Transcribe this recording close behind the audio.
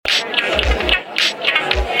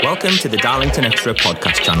Welcome to the Darlington Xtra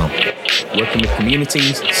podcast channel, working with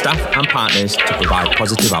communities, staff and partners to provide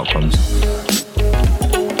positive outcomes.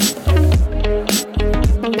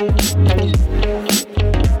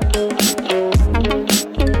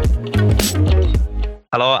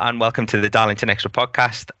 Hello and welcome to the Darlington Xtra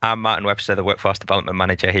podcast. I'm Martin Webster, the Workforce Development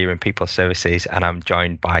Manager here in People Services, and I'm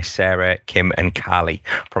joined by Sarah, Kim and Carly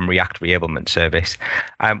from RIACT Reablement Service.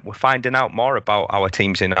 We're finding out more about our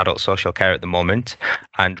teams in adult social care at the moment,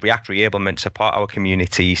 and RIACT Reablement support our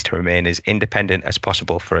communities to remain as independent as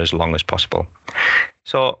possible for as long as possible.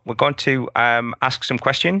 So we're going to ask some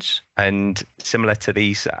questions, and similar to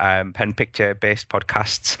these pen picture based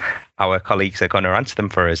podcasts, our colleagues are going to answer them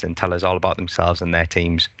for us and tell us all about themselves and their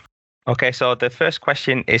teams. Okay, so the first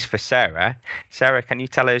question is for Sarah. Sarah, can you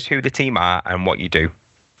tell us who the team are and what you do?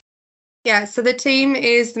 Yeah, so the team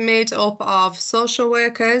is made up of social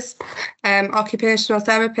workers, occupational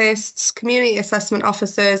therapists, community assessment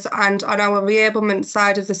officers, and on our reablement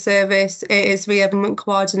side of the service, it is reablement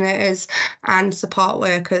coordinators and support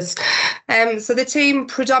workers. So the team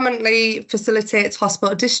predominantly facilitates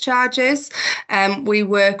hospital discharges. We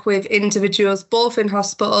work with individuals both in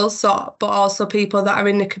hospitals, but also people that are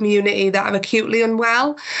in the community that are acutely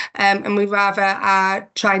unwell, and we rather are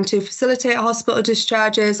trying to facilitate hospital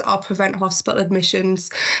discharges or prevent hospital admissions.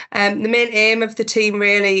 The main aim of the team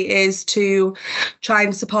really is to try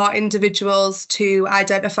and support individuals to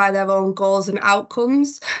identify their own goals and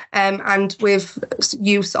outcomes, and with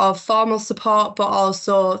use of formal support, but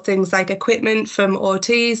also things like equipment from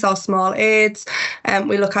OTs or small aids.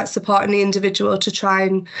 We look at supporting the individual to try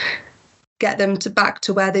and get them back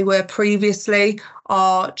to where they were previously,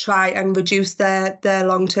 or try and reduce their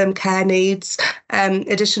long-term care needs.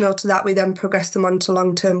 Additional to that, we then progress them on to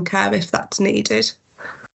long-term care if that's needed.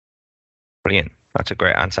 Brilliant. That's a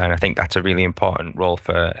great answer, and I think that's a really important role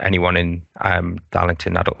for anyone in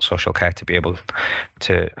Darlington Adult Social Care to be able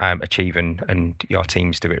to achieve, and your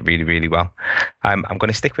teams do it really, really well. I'm going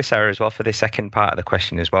to stick with Sarah as well for the second part of the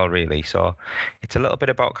question as well, really. So it's a little bit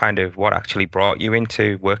about kind of what actually brought you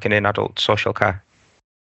into working in adult social care.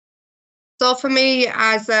 So for me,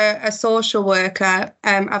 as a social worker,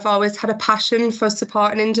 I've always had a passion for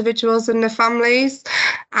supporting individuals and their families,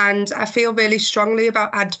 and I feel really strongly about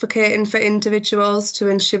advocating for individuals to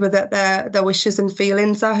ensure that their wishes and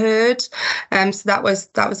feelings are heard. So that was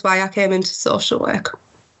why I came into social work.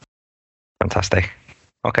 Fantastic.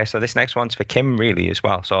 Okay, so this next one's for Kim, really, as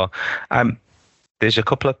well. So there's a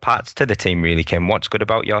couple of parts to the team, really, Kim. What's good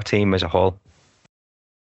about your team as a whole?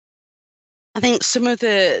 I think some of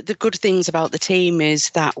the good things about the team is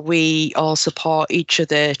that we all support each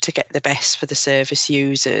other to get the best for the service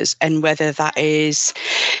users, and whether that is,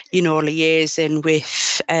 liaising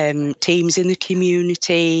with teams in the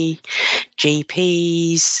community,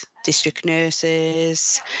 GPs, district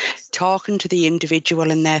nurses, talking to the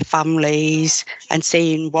individual and their families and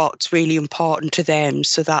seeing what's really important to them,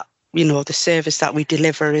 so that the service that we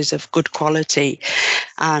deliver is of good quality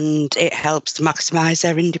and it helps to maximise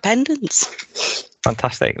their independence.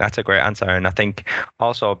 Fantastic. That's a great answer. And I think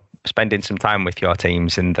also spending some time with your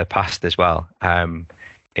teams in the past as well,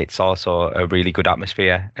 it's also a really good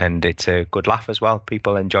atmosphere and it's a good laugh as well.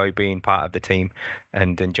 People enjoy being part of the team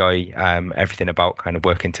and enjoy everything about kind of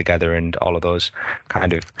working together and all of those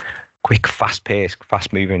kind of quick, fast-paced,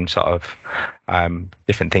 fast-moving sort of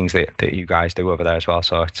different things that you guys do over there as well.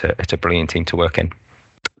 So it's a brilliant team to work in.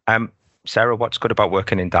 Sarah, what's good about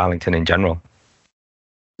working in Darlington in general?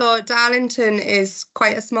 So Darlington is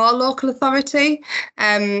quite a small local authority,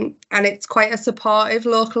 and it's quite a supportive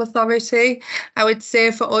local authority. I would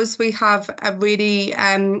say for us, we have a really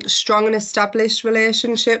strong and established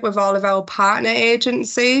relationship with all of our partner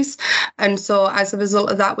agencies. And so as a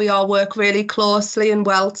result of that, we all work really closely and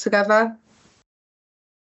well together.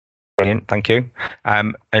 Brilliant, thank you.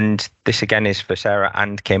 And this again is for Sarah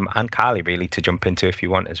and Kim and Carly, really, to jump into if you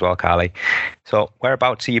want as well, Carly. So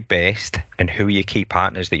whereabouts are you based and who are your key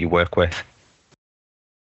partners that you work with?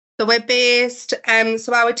 So we're based,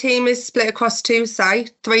 so our team is split across three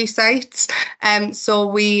sites. So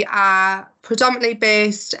we are predominantly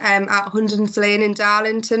based at Hundons Lane in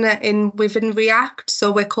Darlington within RIACT.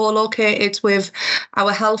 So we're co-located with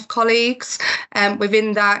our health colleagues.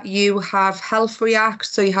 Within that, you have Health RIACT,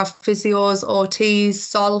 so you have physios, OTs,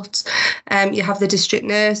 SALT. You have the district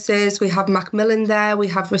nurses. We have Macmillan there. We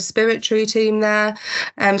have respiratory team there.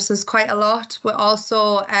 So there's quite a lot. We're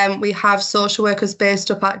also we have social workers based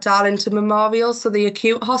up at Darlington Memorial, so the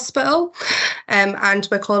acute hospital, and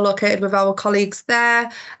we're co-located with our colleagues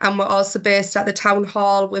there. And we're also based at the town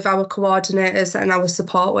hall with our coordinators and our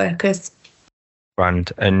support workers.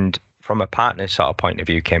 And from a partner sort of point of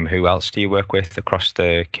view, Kim, who else do you work with across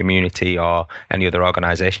the community or any other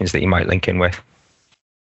organisations that you might link in with?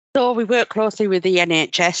 So we work closely with the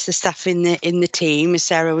NHS, the staff in the team, as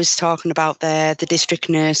Sarah was talking about there, the district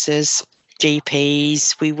nurses,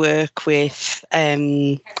 GPs. We work with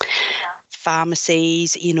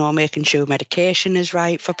pharmacies, making sure medication is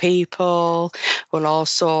right for people. We'll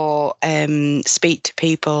also speak to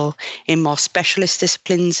people in more specialist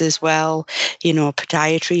disciplines as well,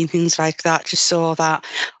 podiatry and things like that, just so that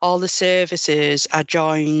all the services are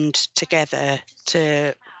joined together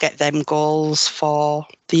to get them goals for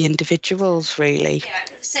the individuals, really.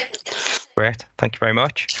 Great, thank you very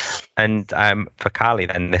much. And for Carly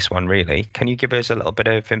then, this one really, can you give us a little bit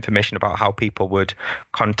of information about how people would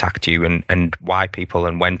contact you and why people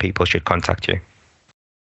and when people should contact you?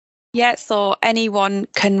 Yeah, so anyone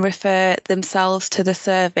can refer themselves to the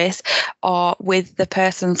service, or with the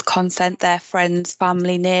person's consent, their friends,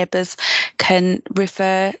 family, neighbours can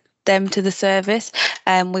refer them to the service.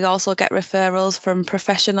 We also get referrals from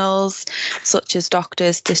professionals such as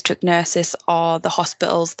doctors, district nurses, or the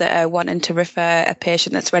hospitals that are wanting to refer a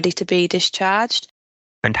patient that's ready to be discharged.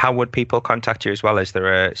 And how would people contact you as well? Is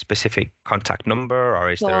there a specific contact number,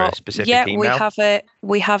 or is there a specific email? Yeah,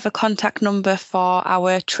 we have a contact number for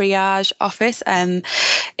our triage office. In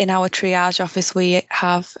our triage office, we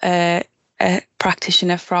have a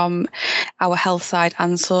practitioner from our health side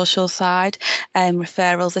and social side.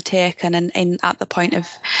 Referrals are taken, and at the point of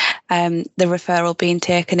the referral being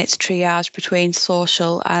taken, it's triage between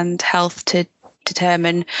social and health to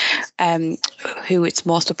determine who it's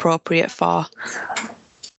most appropriate for.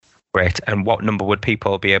 Great. And what number would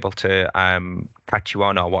people be able to catch you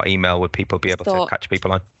on, or what email would people be able to catch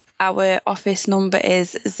people on? Our office number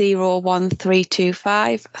is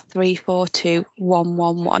 01325 342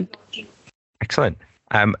 111. Excellent.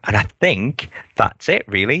 And I think that's it,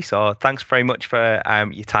 really. So thanks very much for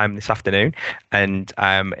your time this afternoon. And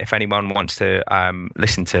if anyone wants to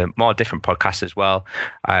listen to more different podcasts as well,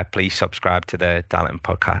 please subscribe to the Darlington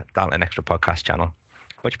Xtra podcast channel.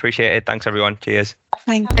 Much appreciated. Thanks, everyone. Cheers.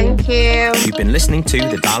 Thank you. You've been listening to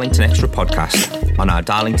the Darlington Xtra podcast on our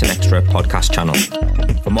Darlington Xtra podcast channel.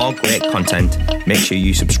 For more great content, make sure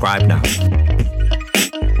you subscribe now.